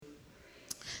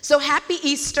So happy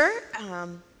Easter.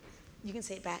 You can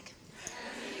say it back.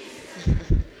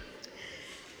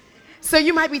 So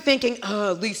you might be thinking,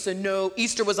 oh, Lisa, no,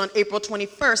 Easter was on April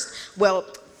 21st. Well,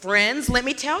 friends, let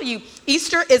me tell you,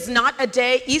 Easter is not a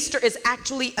day. Easter is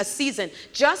actually a season.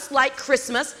 Just like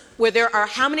Christmas, where there are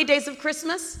how many days of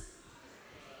Christmas?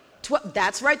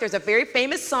 That's right, there's a very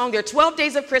famous song. There are 12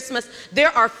 days of Christmas.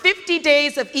 There are 50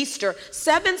 days of Easter,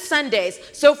 7 Sundays.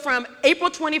 So from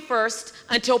April 21st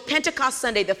until Pentecost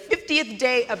Sunday, the 50th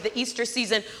day of the Easter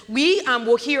season, we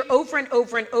will hear over and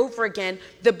over and over again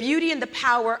the beauty and the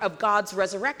power of God's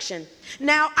resurrection.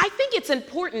 Now, I think it's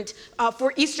important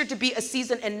for Easter to be a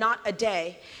season and not a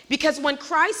day, because when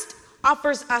Christ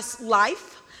offers us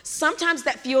life, sometimes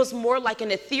that feels more like an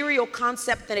ethereal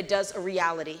concept than it does a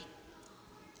reality.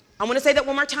 I want to say that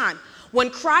one more time.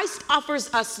 When Christ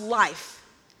offers us life,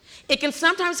 it can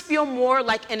sometimes feel more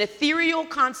like an ethereal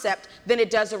concept than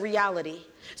it does a reality.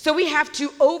 So we have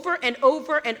to over and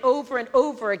over and over and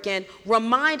over again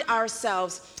remind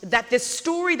ourselves that this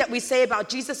story that we say about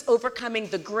Jesus overcoming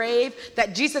the grave,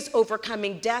 that Jesus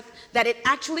overcoming death, that it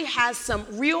actually has some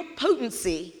real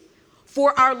potency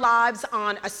for our lives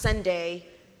on a Sunday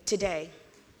today.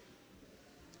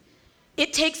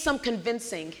 It takes some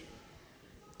convincing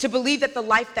to believe that the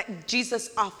life that Jesus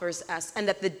offers us and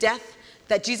that the death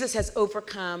that Jesus has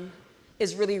overcome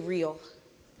is really real.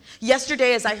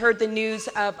 Yesterday, as I heard the news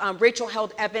of Rachel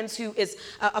Held Evans, who is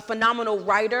a phenomenal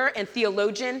writer and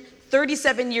theologian,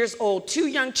 37 years old, 2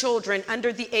 young children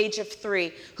under the age of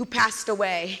 3, who passed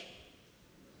away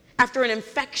after an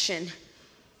infection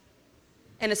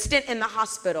and a stint in the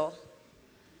hospital.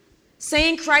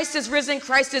 Saying Christ is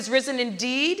risen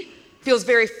indeed, feels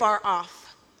very far off.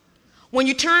 When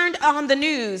you turn on the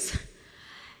news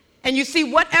and you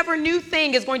see whatever new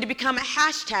thing is going to become a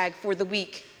hashtag for the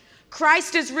week,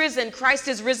 Christ is risen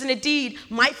indeed,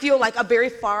 might feel like a very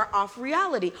far off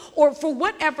reality. Or for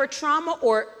whatever trauma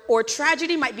or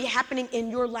tragedy might be happening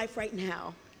in your life right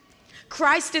now,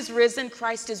 Christ is risen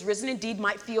indeed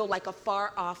might feel like a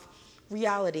far off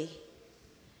reality.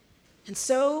 And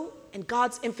so, in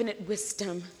God's infinite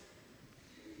wisdom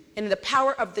and in the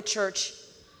power of the church,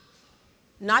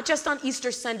 not just on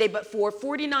Easter Sunday, but for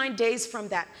 49 days from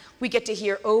that, we get to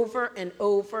hear over and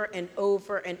over and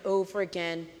over and over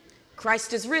again,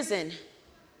 Christ is risen.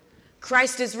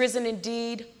 Christ is risen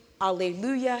indeed.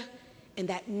 Alleluia. And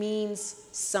that means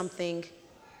something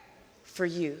for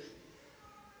you.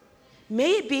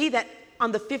 May it be that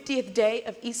on the 50th day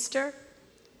of Easter,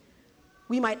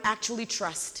 we might actually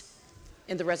trust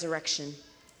in the resurrection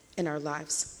in our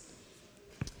lives.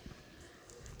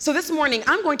 So this morning,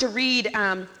 I'm going to read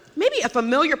maybe a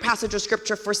familiar passage of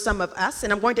scripture for some of us,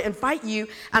 and I'm going to invite you,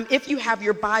 if you have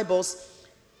your Bibles,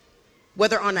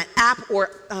 whether on an app or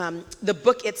the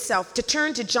book itself, to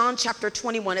turn to John chapter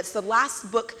 21. It's the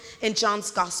last book in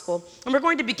John's gospel. And we're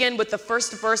going to begin with the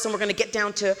first verse, and we're going to get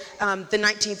down to the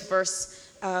 19th verse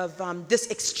of this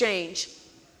exchange.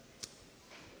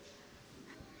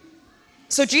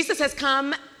 So Jesus has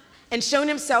come and shown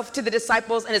himself to the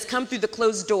disciples and has come through the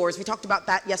closed doors. We talked about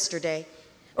that yesterday,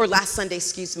 or last Sunday,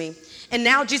 excuse me. And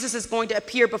now Jesus is going to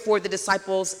appear before the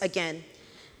disciples again.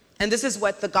 And this is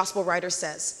what the gospel writer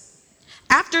says.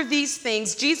 After these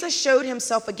things, Jesus showed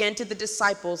himself again to the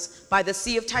disciples by the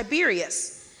Sea of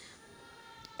Tiberias.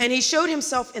 And he showed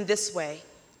himself in this way.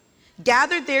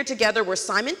 Gathered there together were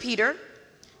Simon Peter,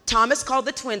 Thomas called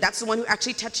the twin, that's the one who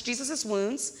actually touched Jesus'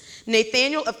 wounds,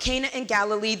 Nathanael of Cana in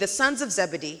Galilee, the sons of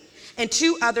Zebedee, and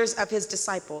 2 others of his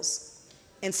disciples.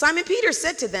 And Simon Peter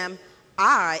said to them,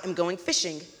 I am going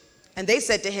fishing. And they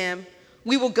said to him,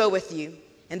 we will go with you.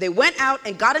 And they went out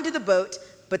and got into the boat,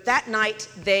 but that night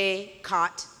they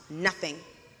caught nothing.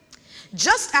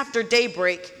 Just after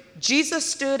daybreak, Jesus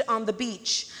stood on the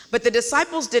beach, but the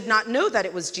disciples did not know that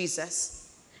it was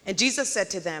Jesus. And Jesus said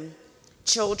to them,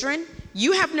 children,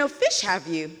 you have no fish, have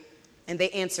you? And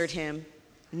they answered him,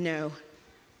 no.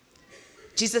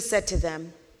 Jesus said to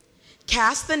them,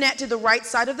 cast the net to the right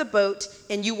side of the boat,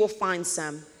 and you will find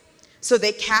some. So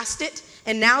they cast it,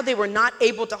 and now they were not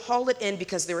able to haul it in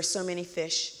because there were so many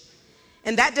fish.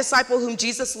 And that disciple whom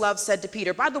Jesus loved said to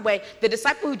Peter, by the way, the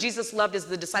disciple who Jesus loved is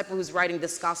the disciple who's writing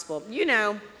this gospel. You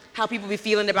know how people be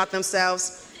feeling about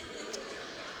themselves.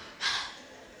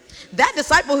 That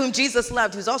disciple whom Jesus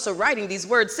loved, who's also writing these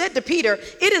words, said to Peter,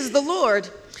 it is the Lord.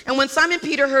 And when Simon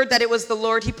Peter heard that it was the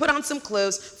Lord, he put on some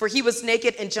clothes, for he was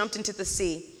naked, and jumped into the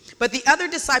sea. But the other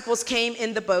disciples came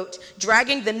in the boat,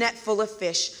 dragging the net full of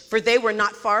fish, for they were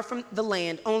not far from the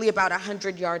land, only about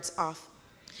 100 yards off.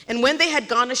 And when they had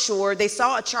gone ashore, they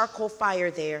saw a charcoal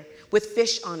fire there, with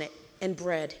fish on it and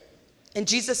bread. And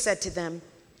Jesus said to them,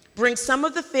 Bring some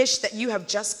of the fish that you have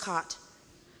just caught."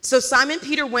 So Simon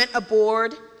Peter went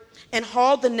aboard and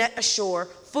hauled the net ashore,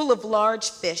 full of large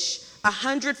fish,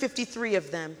 153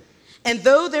 of them. And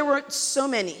though there were so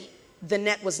many, the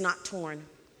net was not torn.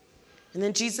 And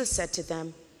then Jesus said to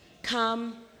them,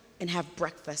 "Come and have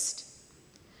breakfast."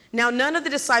 Now none of the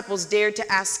disciples dared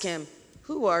to ask him,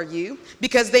 "Who are you?"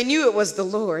 because they knew it was the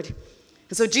Lord.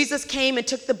 And so Jesus came and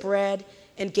took the bread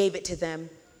and gave it to them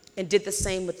and did the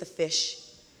same with the fish.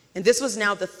 And this was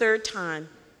now the third time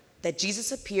that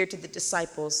Jesus appeared to the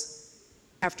disciples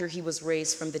after he was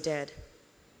raised from the dead.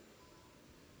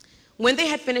 When they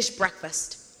had finished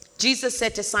breakfast, Jesus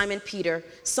said to Simon Peter,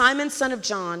 "Simon, son of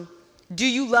John, do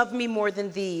you love me more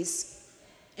than these?"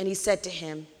 And he said to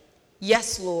him,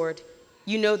 "Yes, Lord,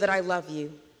 you know that I love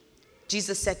you."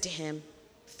 Jesus said to him,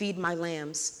 "Feed my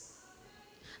lambs."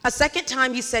 A second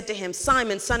time he said to him,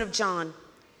 "Simon, son of John,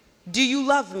 do you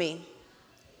love me?"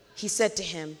 He said to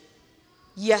him,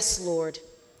 "Yes, Lord,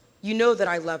 you know that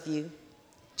I love you."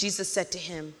 Jesus said to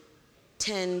him,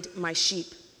 "Tend my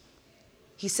sheep."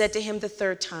 He said to him the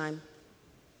third time,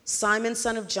 "Simon,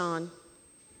 son of John,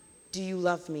 do you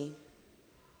love me?"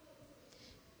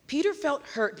 Peter felt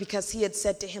hurt because he had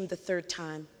said to him the third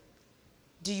time,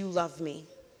 "Do you love me?"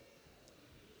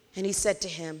 And he said to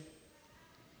him,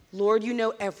 "Lord, you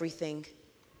know everything.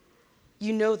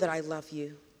 You know that I love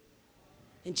you."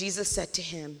 And Jesus said to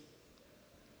him,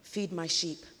 "Feed my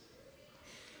sheep.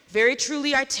 Very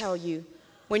truly I tell you,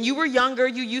 when you were younger,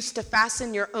 you used to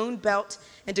fasten your own belt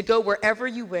and to go wherever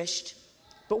you wished.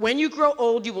 But when you grow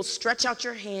old, you will stretch out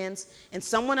your hands, and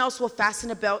someone else will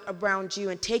fasten a belt around you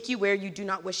and take you where you do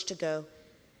not wish to go."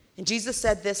 And Jesus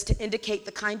said this to indicate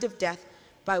the kind of death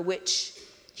by which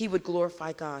he would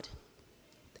glorify God.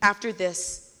 After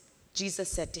this,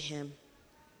 Jesus said to him,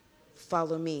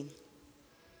 "Follow me."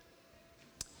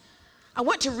 I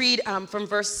want to read from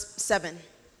verse 7.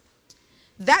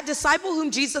 That disciple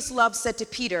whom Jesus loved said to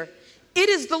Peter, "It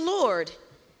is the Lord."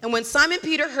 And when Simon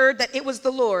Peter heard that it was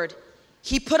the Lord,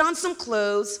 he put on some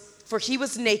clothes, for he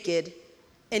was naked,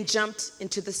 and jumped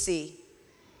into the sea.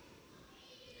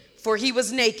 For he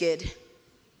was naked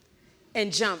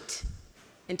and jumped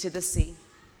into the sea.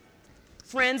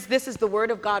 Friends, this is the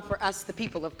word of God for us, the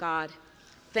people of God.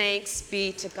 Thanks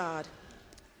be to God.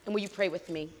 And will you pray with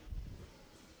me?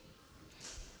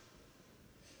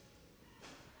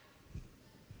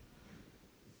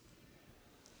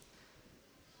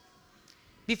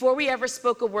 Before we ever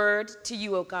spoke a word to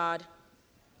you, O God,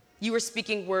 you were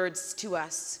speaking words to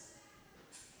us.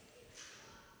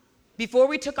 Before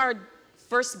we took our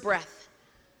first breath,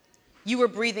 you were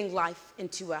breathing life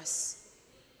into us.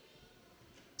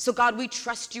 So God, we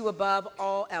trust you above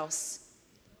all else.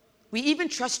 We even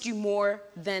trust you more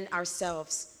than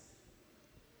ourselves.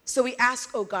 So we ask,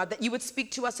 oh God, that you would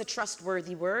speak to us a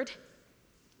trustworthy word,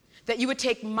 that you would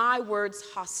take my words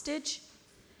hostage,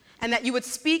 and that you would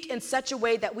speak in such a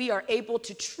way that we are able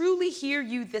to truly hear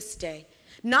you this day,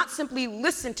 not simply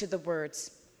listen to the words,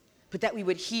 but that we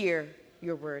would hear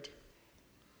your word.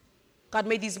 God,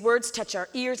 may these words touch our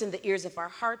ears and the ears of our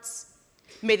hearts.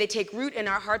 May they take root in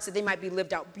our hearts that they might be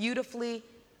lived out beautifully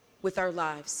with our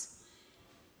lives.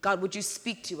 God, would you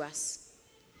speak to us,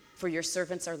 for your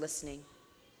servants are listening.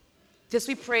 This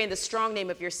we pray in the strong name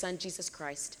of your Son, Jesus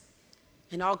Christ.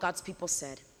 And all God's people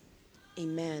said,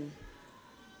 amen.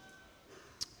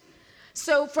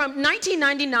 So from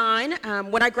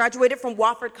 1999, when I graduated from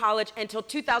Wofford College, until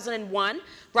 2001,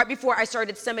 right before I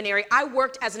started seminary, I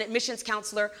worked as an admissions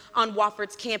counselor on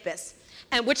Wofford's campus,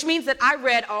 and which means that I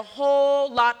read a whole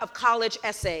lot of college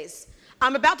essays.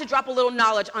 I'm about to drop a little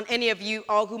knowledge on any of you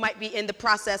all who might be in the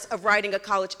process of writing a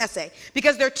college essay,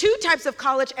 because there are two types of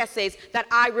college essays that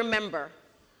I remember.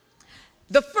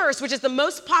 The first, which is the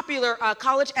most popular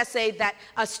college essay that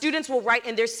students will write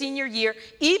in their senior year.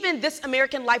 Even This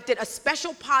American Life did a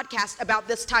special podcast about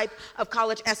this type of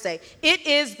college essay. It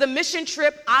is the Mission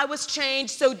Trip, I Was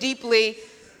Changed So Deeply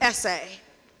essay.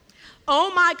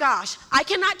 Oh my gosh, I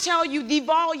cannot tell you the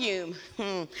volume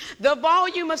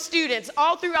of students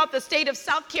all throughout the state of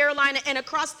South Carolina and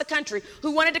across the country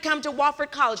who wanted to come to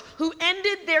Wofford College, who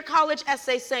ended their college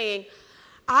essay saying,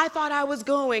 I thought I was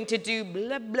going to do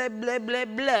blah, blah, blah, blah,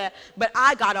 blah, but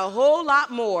I got a whole lot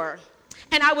more.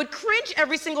 And I would cringe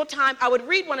every single time I would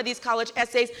read one of these college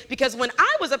essays, because when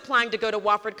I was applying to go to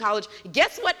Wofford College,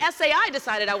 guess what essay I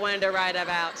decided I wanted to write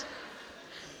about?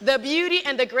 The beauty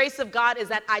and the grace of God is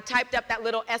that I typed up that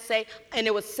little essay and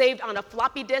it was saved on a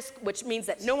floppy disk, which means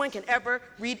that no one can ever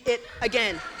read it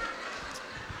again.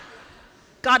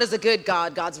 God is a good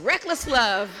God. God's reckless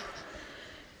love.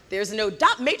 There's no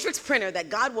dot matrix printer that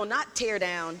God will not tear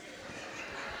down.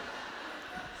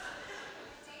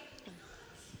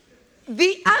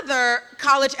 The other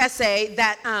college essay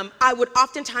that I would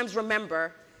oftentimes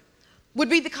remember would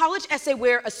be the college essay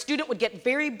where a student would get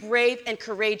very brave and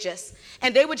courageous,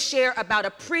 and they would share about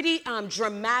a pretty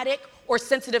dramatic or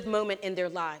sensitive moment in their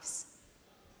lives.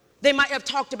 They might have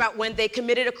talked about when they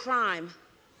committed a crime.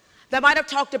 They might have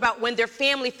talked about when their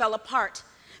family fell apart.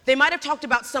 They might have talked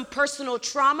about some personal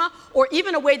trauma or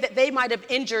even a way that they might have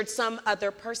injured some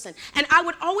other person. And I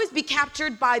would always be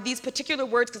captured by these particular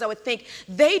words because I would think,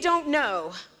 they don't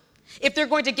know if they're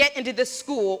going to get into this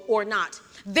school or not.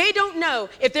 They don't know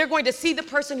if they're going to see the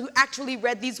person who actually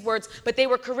read these words, but they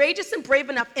were courageous and brave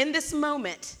enough in this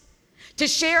moment to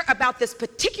share about this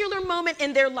particular moment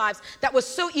in their lives that was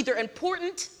so either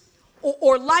important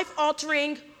or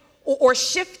life-altering or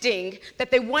shifting that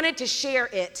they wanted to share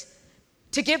it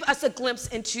to give us a glimpse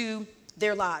into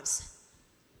their lives.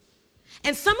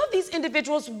 And some of these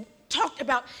individuals talked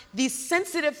about these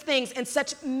sensitive things in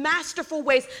such masterful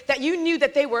ways that you knew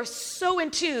that they were so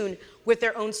in tune with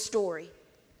their own story.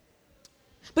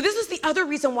 But this is the other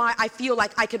reason why I feel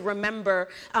like I could remember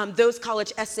those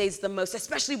college essays the most,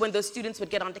 especially when those students would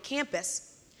get onto campus.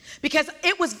 Because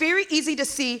it was very easy to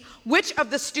see which of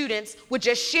the students would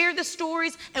just share the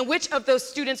stories and which of those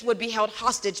students would be held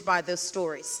hostage by those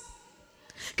stories.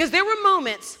 Because there were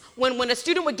moments when a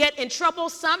student would get in trouble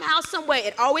somehow, some way,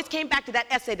 it always came back to that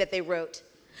essay that they wrote.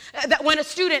 That when a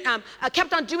student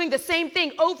kept on doing the same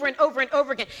thing over and over and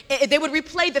over again, they would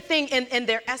replay the thing in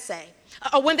their essay.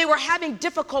 Or when they were having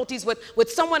difficulties with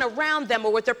someone around them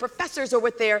or with their professors or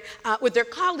with their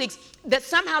colleagues, that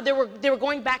somehow they were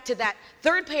going back to that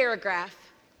third paragraph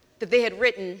that they had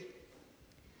written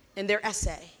in their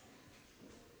essay.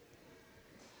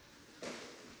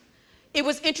 It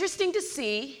was interesting to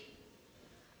see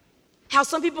how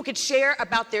some people could share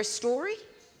about their story.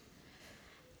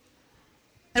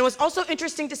 And it was also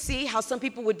interesting to see how some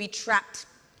people would be trapped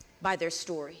by their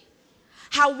story.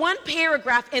 How one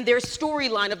paragraph in their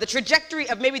storyline of the trajectory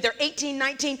of maybe their 18,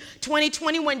 19, 20,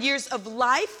 21 years of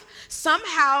life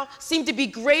somehow seemed to be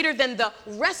greater than the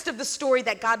rest of the story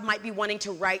that God might be wanting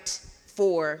to write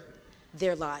for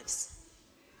their lives.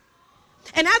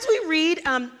 And as we read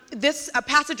this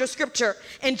passage of scripture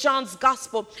in John's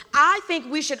gospel, I think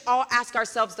we should all ask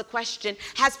ourselves the question,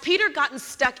 has Peter gotten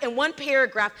stuck in one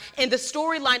paragraph in the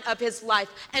storyline of his life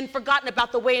and forgotten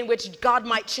about the way in which God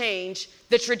might change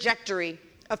the trajectory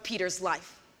of Peter's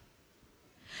life?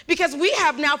 Because we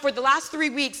have now for the last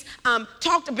 3 weeks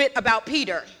talked a bit about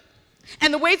Peter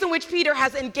and the ways in which Peter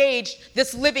has engaged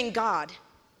this living God.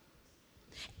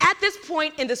 At this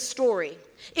point in the story,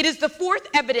 it is the fourth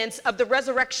evidence of the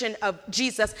resurrection of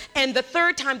Jesus and the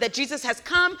third time that Jesus has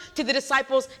come to the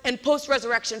disciples in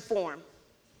post-resurrection form.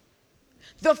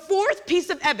 The fourth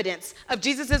piece of evidence of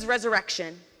Jesus'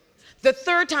 resurrection, the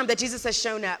third time that Jesus has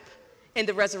shown up in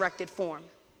the resurrected form.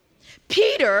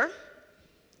 Peter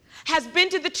has been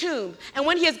to the tomb, and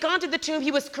when he has gone to the tomb,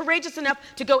 he was courageous enough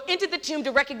to go into the tomb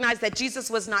to recognize that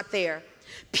Jesus was not there.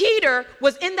 Peter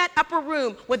was in that upper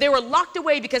room when they were locked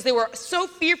away because they were so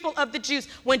fearful of the Jews.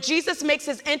 When Jesus makes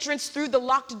his entrance through the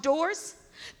locked doors,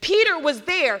 Peter was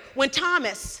there when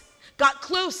Thomas got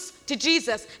close to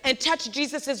Jesus and touched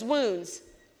Jesus' wounds.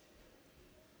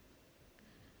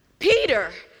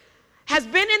 Peter has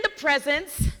been in the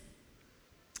presence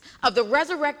of the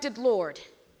resurrected Lord,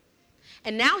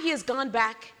 and now he has gone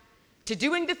back to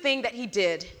doing the thing that he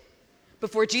did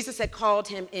before Jesus had called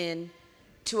him in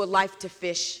to a life to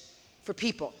fish for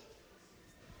people.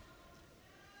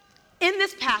 In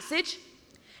this passage,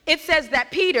 it says that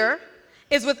Peter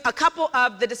is with a couple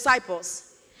of the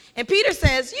disciples. And Peter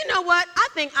says, you know what? I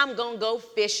think I'm going to go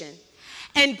fishing.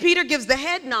 And Peter gives the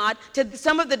head nod to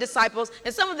some of the disciples,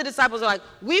 and some of the disciples are like,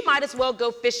 we might as well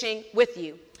go fishing with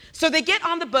you. So they get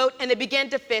on the boat and they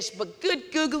begin to fish, but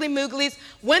good googly mooglies,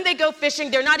 when they go fishing,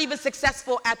 they're not even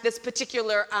successful at this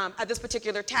particular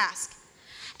task.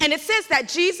 And it says that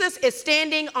Jesus is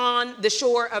standing on the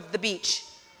shore of the beach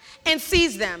and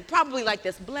sees them, probably like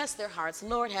this, bless their hearts,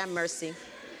 Lord have mercy.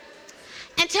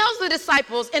 And tells the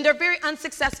disciples in their very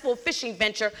unsuccessful fishing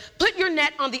venture, put your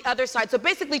net on the other side. So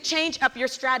basically change up your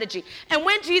strategy. And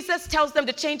when Jesus tells them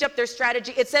to change up their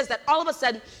strategy, it says that all of a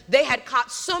sudden they had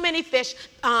caught so many fish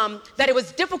that it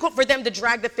was difficult for them to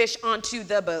drag the fish onto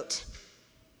the boat.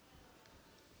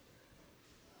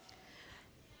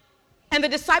 And the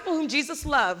disciple whom Jesus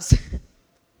loves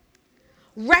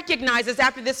recognizes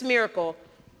after this miracle,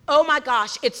 oh my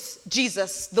gosh, it's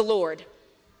Jesus, the Lord.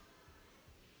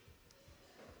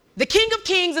 The King of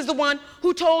Kings is the one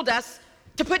who told us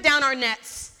to put down our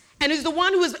nets and is the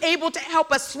one who is able to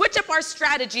help us switch up our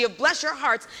strategy of bless your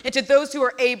hearts into those who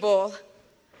are able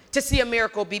to see a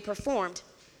miracle be performed.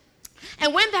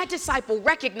 And when that disciple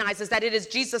recognizes that it is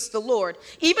Jesus the Lord,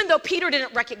 even though Peter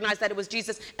didn't recognize that it was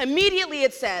Jesus, immediately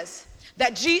it says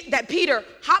that Peter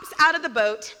hops out of the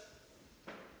boat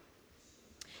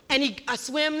and he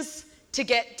swims to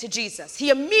get to Jesus. He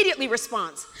immediately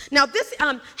responds. Now, this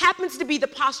happens to be the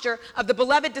posture of the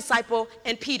beloved disciple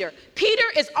and Peter. Peter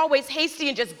is always hasty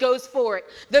and just goes for it.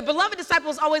 The beloved disciple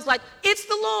is always like, it's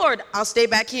the Lord. I'll stay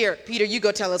back here. Peter, you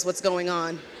go tell us what's going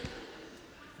on.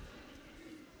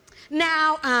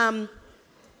 Now,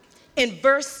 in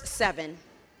verse 7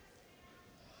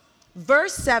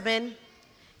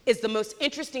 is the most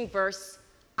interesting verse,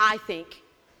 I think,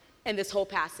 in this whole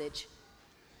passage.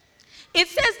 It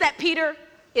says that Peter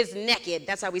is naked.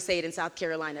 That's how we say it in South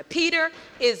Carolina. Peter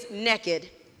is naked.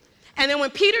 And then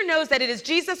when Peter knows that it is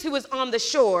Jesus who is on the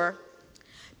shore,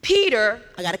 Peter,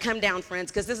 I got to come down,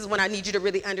 friends, because this is when I need you to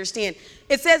really understand.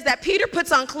 It says that Peter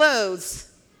puts on clothes.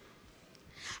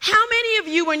 How many of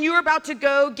you, when you're about to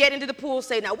go get into the pool,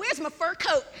 say, now where's my fur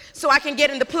coat so I can get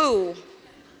in the pool?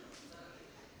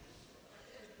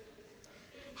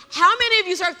 How many of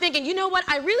you start thinking, you know what,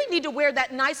 I really need to wear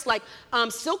that nice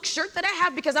silk shirt that I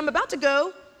have because I'm about to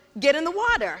go get in the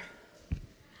water?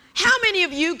 How many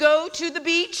of you go to the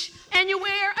beach and you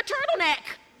wear a turtleneck?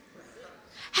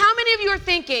 How many of you are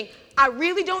thinking, I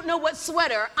really don't know what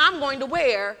sweater I'm going to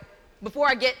wear before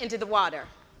I get into the water?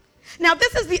 Now,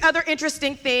 this is the other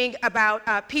interesting thing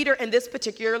about Peter in this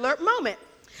particular moment.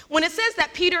 When it says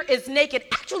that Peter is naked,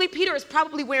 actually Peter is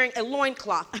probably wearing a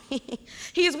loincloth.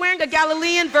 He is wearing a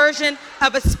Galilean version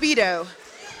of a Speedo.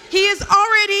 He is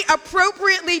already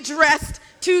appropriately dressed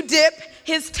to dip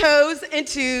his toes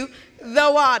into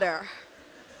the water.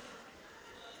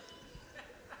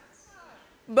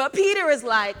 But Peter is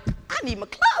like, I need my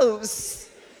clothes.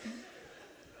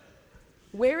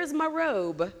 Where is my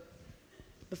robe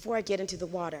before I get into the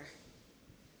water?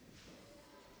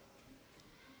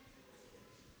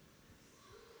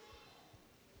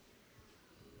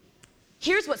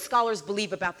 Here's what scholars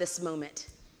believe about this moment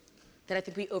that I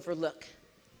think we overlook.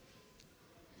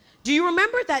 Do you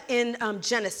remember that in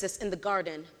Genesis, in the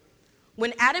garden,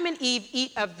 when Adam and Eve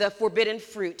eat of the forbidden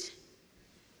fruit,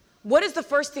 what is the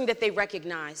first thing that they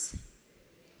recognize?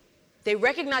 They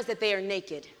recognize that they are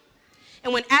naked.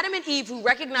 And when Adam and Eve, who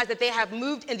recognize that they have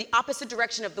moved in the opposite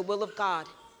direction of the will of God,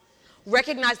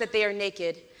 recognize that they are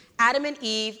naked, Adam and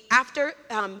Eve, after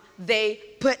they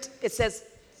put, it says,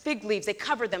 fig leaves, they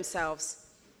cover themselves,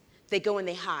 they go and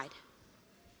they hide.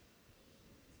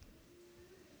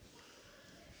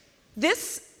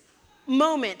 This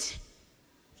moment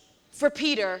for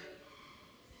Peter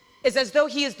is as though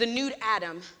he is the nude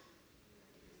Adam.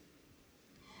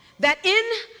 That in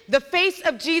the face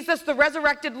of Jesus, the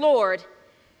resurrected Lord,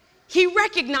 he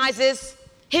recognizes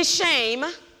his shame.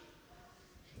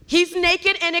 He's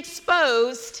naked and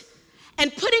exposed.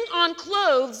 And putting on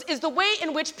clothes is the way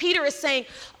in which Peter is saying,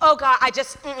 oh God, I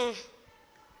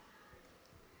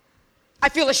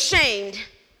feel ashamed.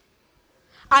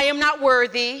 I am not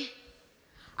worthy.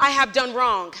 I have done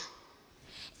wrong.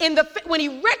 When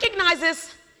he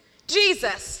recognizes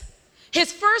Jesus,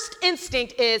 his first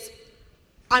instinct is,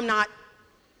 I'm not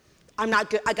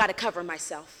good. I got to cover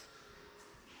myself.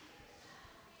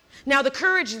 Now, the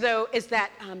courage, though, is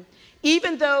that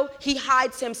even though he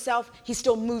hides himself, he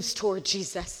still moves toward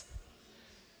Jesus.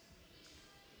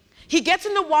 He gets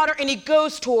in the water and he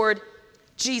goes toward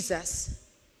Jesus.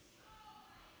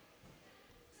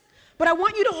 But I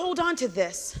want you to hold on to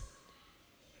this,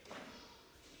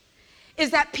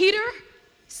 is that Peter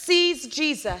sees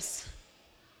Jesus,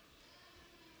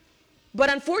 but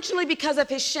unfortunately, because of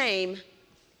his shame,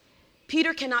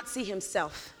 Peter cannot see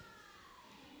himself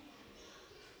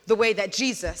the way that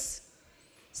Jesus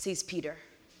sees Peter.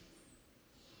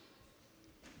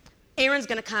 Aaron's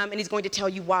going to come and he's going to tell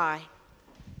you why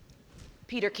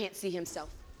Peter can't see himself.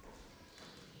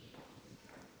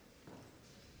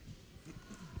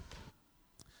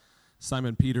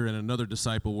 Simon Peter and another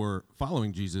disciple were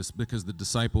following Jesus because the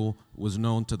disciple was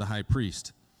known to the high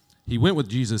priest. He went with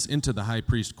Jesus into the high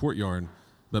priest's courtyard,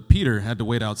 but Peter had to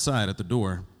wait outside at the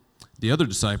door. The other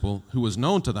disciple, who was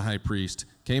known to the high priest,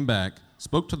 came back,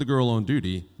 spoke to the girl on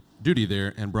duty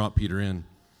there, and brought Peter in.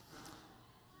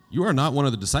 You are not one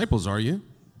of the disciples, are you?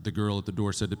 The girl at the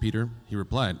door said to Peter. He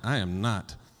replied, I am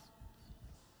not.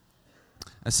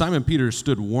 As Simon Peter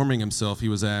stood warming himself, he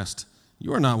was asked,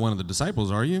 you are not one of the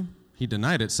disciples, are you? He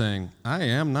denied it, saying, I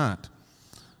am not.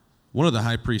 One of the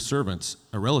high priest's servants,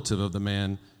 a relative of the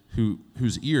man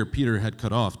whose ear Peter had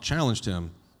cut off, challenged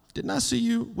him. Didn't I see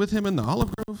you with him in the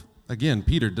olive grove? Again,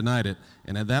 Peter denied it,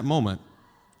 and at that moment,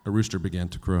 a rooster began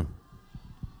to crow.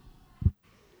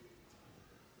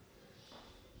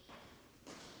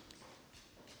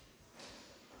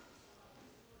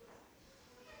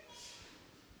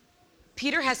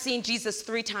 Peter has seen Jesus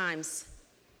 3 times.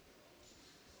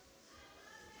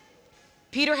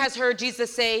 Peter has heard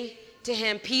Jesus say to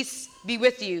him, "Peace be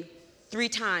with you," 3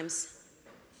 times.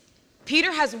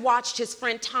 Peter has watched his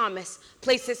friend Thomas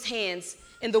place his hands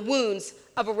in the wounds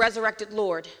of a resurrected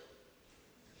Lord.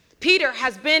 Peter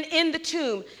has been in the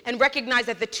tomb and recognized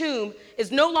that the tomb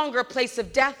is no longer a place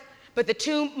of death, but the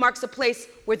tomb marks a place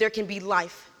where there can be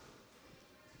life.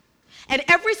 And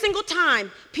every single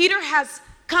time Peter has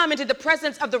come into the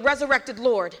presence of the resurrected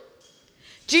Lord,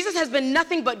 Jesus has been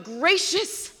nothing but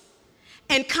gracious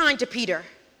and kind to Peter.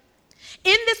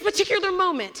 In this particular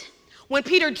moment, when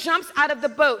Peter jumps out of the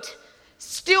boat,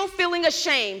 still feeling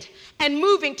ashamed and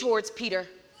moving towards Peter,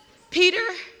 Peter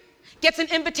gets an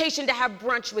invitation to have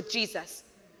brunch with Jesus.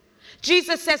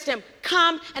 Jesus says to him,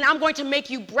 "Come and I'm going to make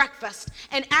you breakfast,"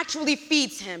 and actually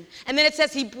feeds him. And then it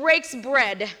says he breaks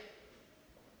bread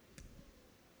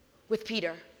with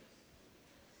Peter.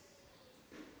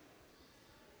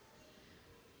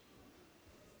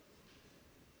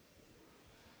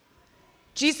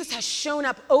 Jesus has shown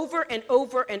up over and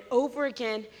over and over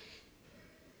again,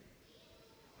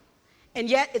 and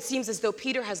yet it seems as though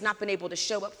Peter has not been able to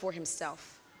show up for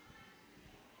himself.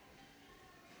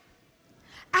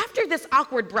 After this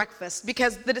awkward breakfast,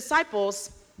 because the disciples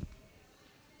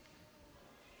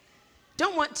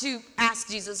don't want to ask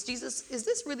Jesus, "Jesus, is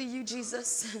this really you,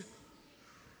 Jesus?"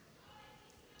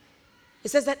 It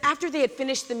says that after they had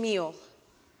finished the meal,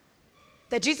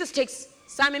 that Jesus takes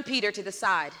Simon Peter to the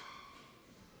side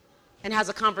and has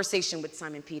a conversation with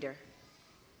Simon Peter.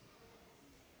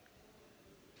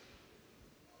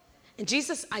 And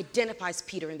Jesus identifies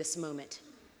Peter in this moment.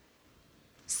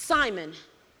 "Simon,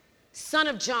 son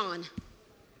of John,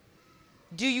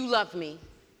 do you love me?"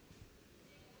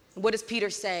 And what does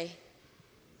Peter say?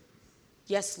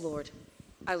 "Yes, Lord,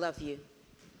 I love you."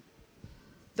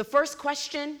 The first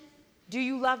question, "Do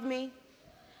you love me?"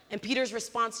 and Peter's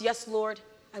response, "Yes, Lord,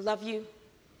 I love you,"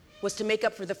 was to make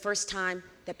up for the first time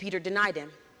that Peter denied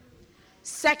him.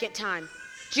 Second time,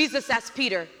 Jesus asked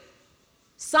Peter,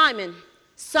 "Simon,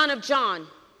 son of John,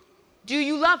 do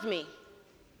you love me?"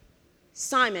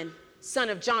 Simon, son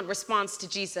of John, responds to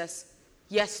Jesus,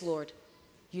 "Yes, Lord,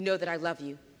 you know that I love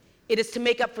you." It is to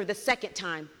make up for the second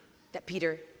time that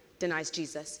Peter denies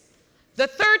Jesus. The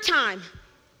third time,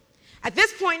 at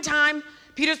this point in time,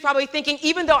 Peter's probably thinking,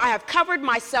 even though I have covered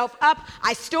myself up,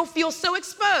 I still feel so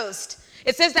exposed.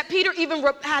 It says that Peter even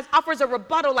offers a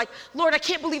rebuttal like, "Lord, I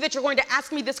can't believe that you're going to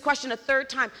ask me this question a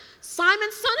third time.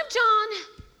 Simon, son of John,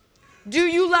 do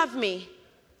you love me?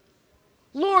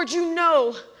 Lord, you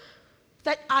know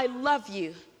that I love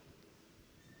you."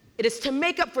 It is to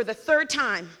make up for the third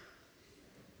time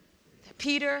that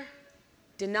Peter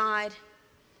denied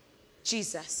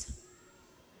Jesus.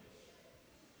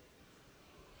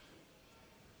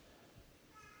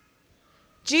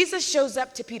 Jesus shows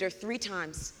up to Peter 3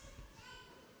 times.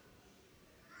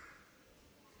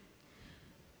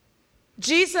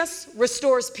 Jesus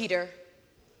restores Peter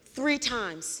 3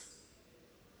 times.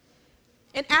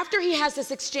 And after he has this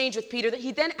exchange with Peter,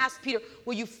 he then asks Peter,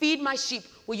 "Will you feed my sheep?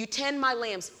 Will you tend my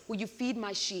lambs? Will you feed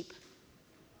my sheep?"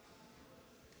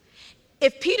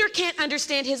 If Peter can't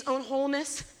understand his own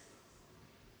wholeness,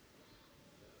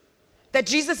 that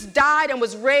Jesus died and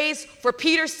was raised for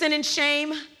Peter's sin and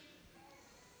shame,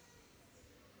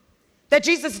 that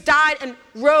Jesus died and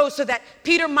rose so that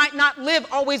Peter might not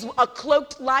live always a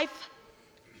cloaked life,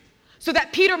 so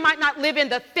that Peter might not live in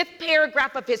the 5th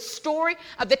paragraph of his story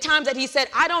of the times that he said,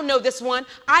 "I don't know this one,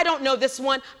 I don't know this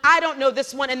one, I don't know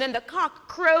this one," and then the cock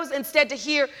crows instead to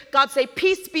hear God say,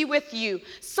 "Peace be with you.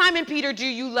 Simon Peter, do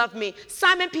you love me?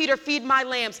 Simon Peter, feed my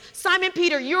lambs. Simon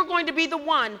Peter, you're going to be the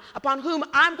one upon whom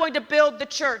I'm going to build the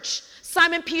church.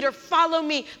 Simon Peter, follow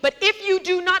me. But if you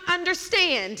do not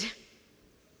understand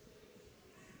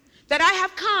that I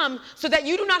have come so that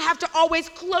you do not have to always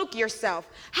cloak yourself,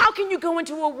 how can you go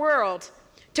into a world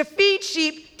to feed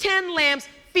sheep, tend lambs,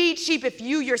 feed sheep if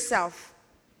you yourself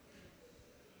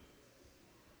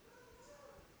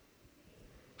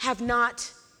have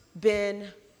not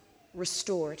been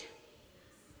restored?"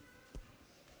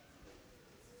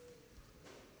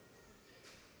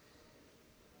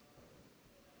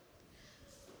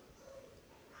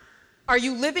 Are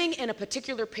you living in a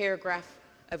particular paragraph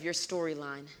of your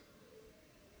storyline?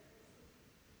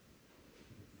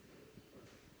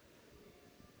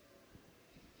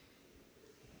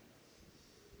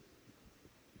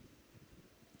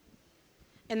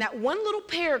 And that one little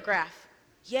paragraph,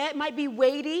 yeah, it might be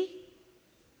weighty.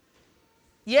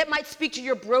 Yeah, it might speak to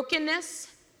your brokenness.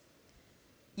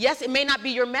 Yes, it may not be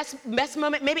your mess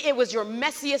moment. Maybe it was your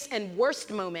messiest and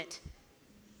worst moment.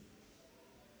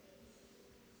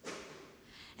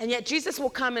 And yet Jesus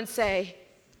will come and say,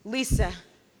 Lisa,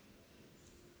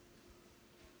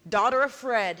 daughter of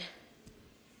Fred,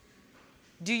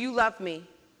 do you love me?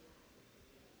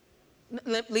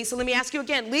 Lisa, let me ask you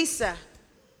again. Lisa,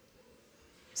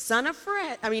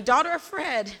 daughter of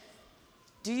Fred,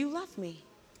 do you love me?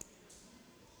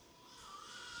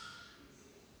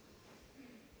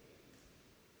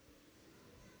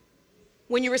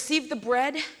 When you receive the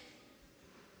bread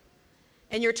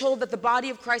and you're told that the body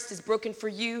of Christ is broken for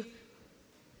you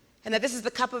and that this is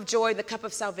the cup of joy, the cup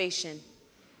of salvation,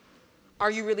 are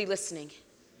you really listening?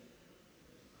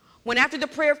 When after the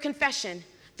prayer of confession,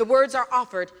 the words are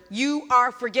offered, you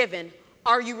are forgiven,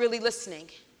 are you really listening?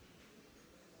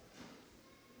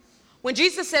 When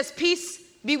Jesus says, peace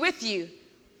be with you,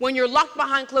 when you're locked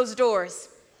behind closed doors,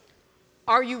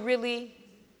 are you really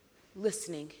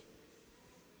listening?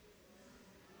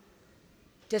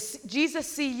 Does Jesus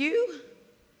see you?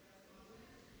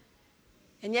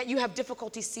 And yet you have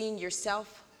difficulty seeing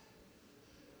yourself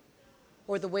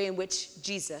or the way in which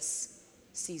Jesus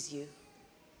sees you.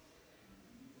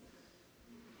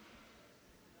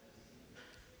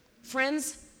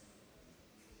 Friends,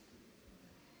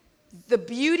 the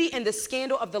beauty and the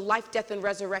scandal of the life, death, and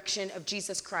resurrection of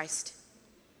Jesus Christ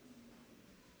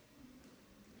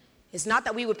is not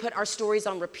that we would put our stories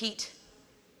on repeat,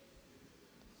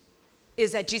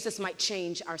 is that Jesus might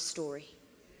change our story.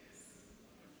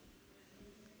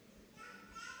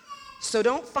 So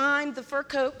don't find the fur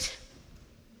coat.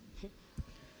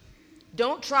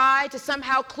 Don't try to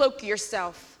somehow cloak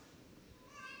yourself.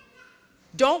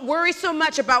 Don't worry so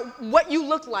much about what you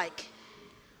look like.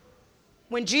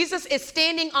 When Jesus is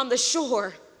standing on the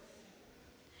shore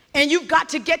and you've got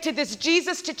to get to this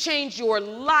Jesus to change your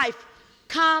life,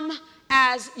 come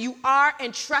as you are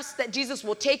and trust that Jesus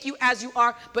will take you as you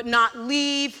are, but not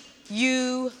leave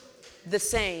you the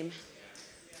same.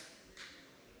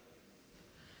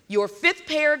 Your fifth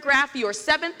paragraph, your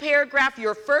seventh paragraph,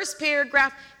 your first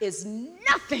paragraph is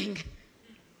nothing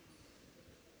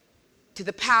to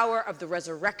the power of the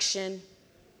resurrection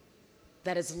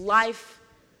that is life,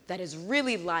 that is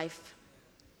really life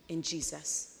in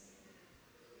Jesus.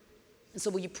 And so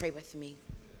will you pray with me?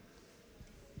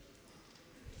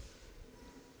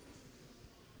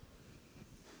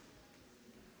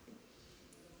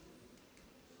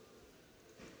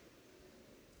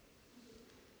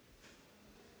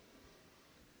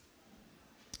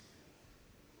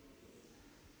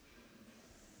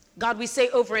 God, we say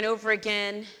over and over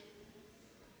again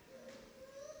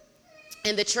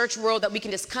in the church world that we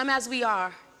can just come as we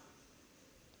are.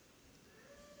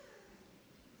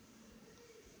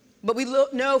 But we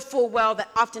know full well that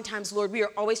oftentimes, Lord, we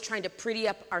are always trying to pretty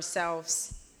up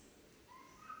ourselves.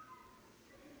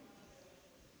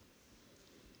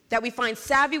 That we find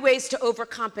savvy ways to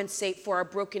overcompensate for our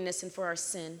brokenness and for our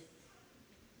sin.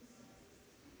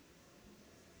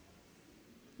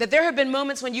 That there have been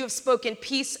moments when you have spoken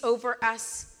peace over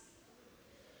us,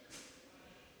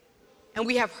 and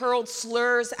we have hurled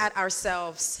slurs at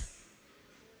ourselves.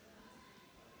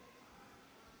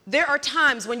 There are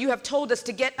times when you have told us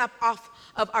to get up off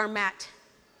of our mat,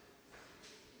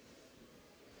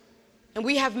 and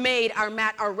we have made our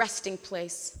mat our resting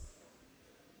place.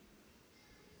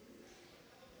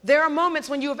 There are moments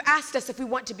when you have asked us if we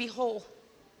want to be whole,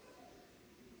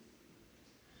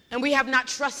 and we have not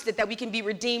trusted that we can be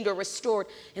redeemed or restored,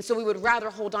 and so we would rather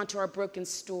hold on to our broken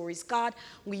stories. God,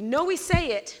 we know we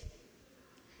say it,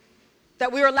 that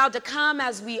we are allowed to come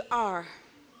as we are,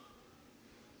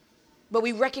 but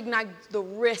we recognize the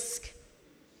risk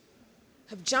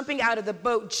of jumping out of the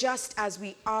boat just as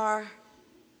we are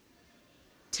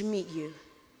to meet you.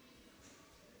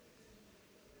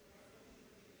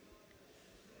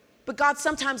 But God,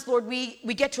 sometimes, Lord, we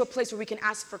get to a place where we can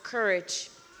ask for courage,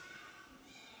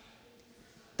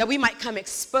 that we might come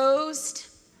exposed,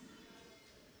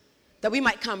 that we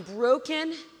might come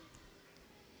broken,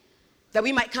 that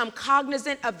we might come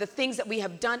cognizant of the things that we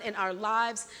have done in our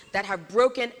lives that have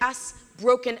broken us,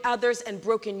 broken others, and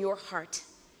broken your heart.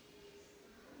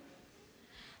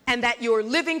 And that you're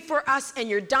living for us, and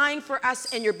you're dying for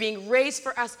us, and you're being raised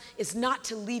for us is not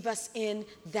to leave us in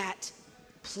that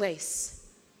place.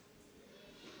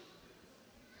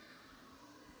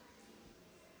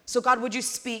 So God, would you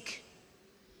speak?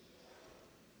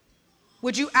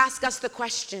 Would you ask us the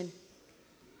question,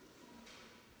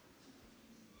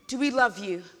 do we love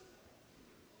you?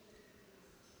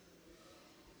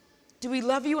 Do we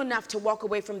love you enough to walk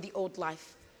away from the old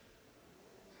life?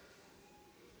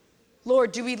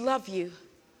 Lord, do we love you?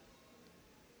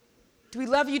 Do we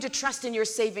love you to trust in your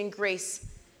saving grace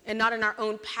and not in our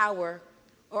own power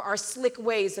or our slick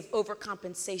ways of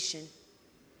overcompensation?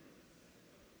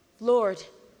 Lord,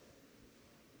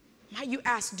 might you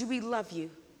ask, do we love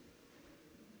you?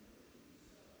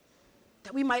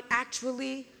 That we might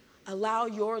actually allow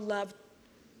your love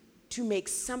to make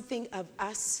something of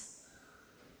us,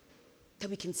 that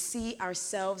we can see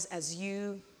ourselves as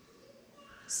you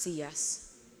see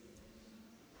us.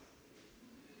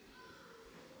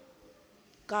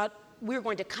 God, we're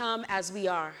going to come as we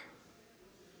are.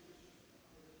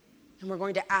 And we're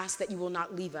going to ask that you will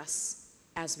not leave us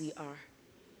as we are.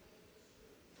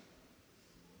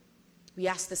 We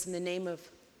ask this in the name of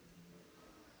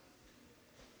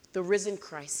the risen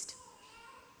Christ.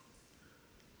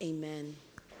 Amen.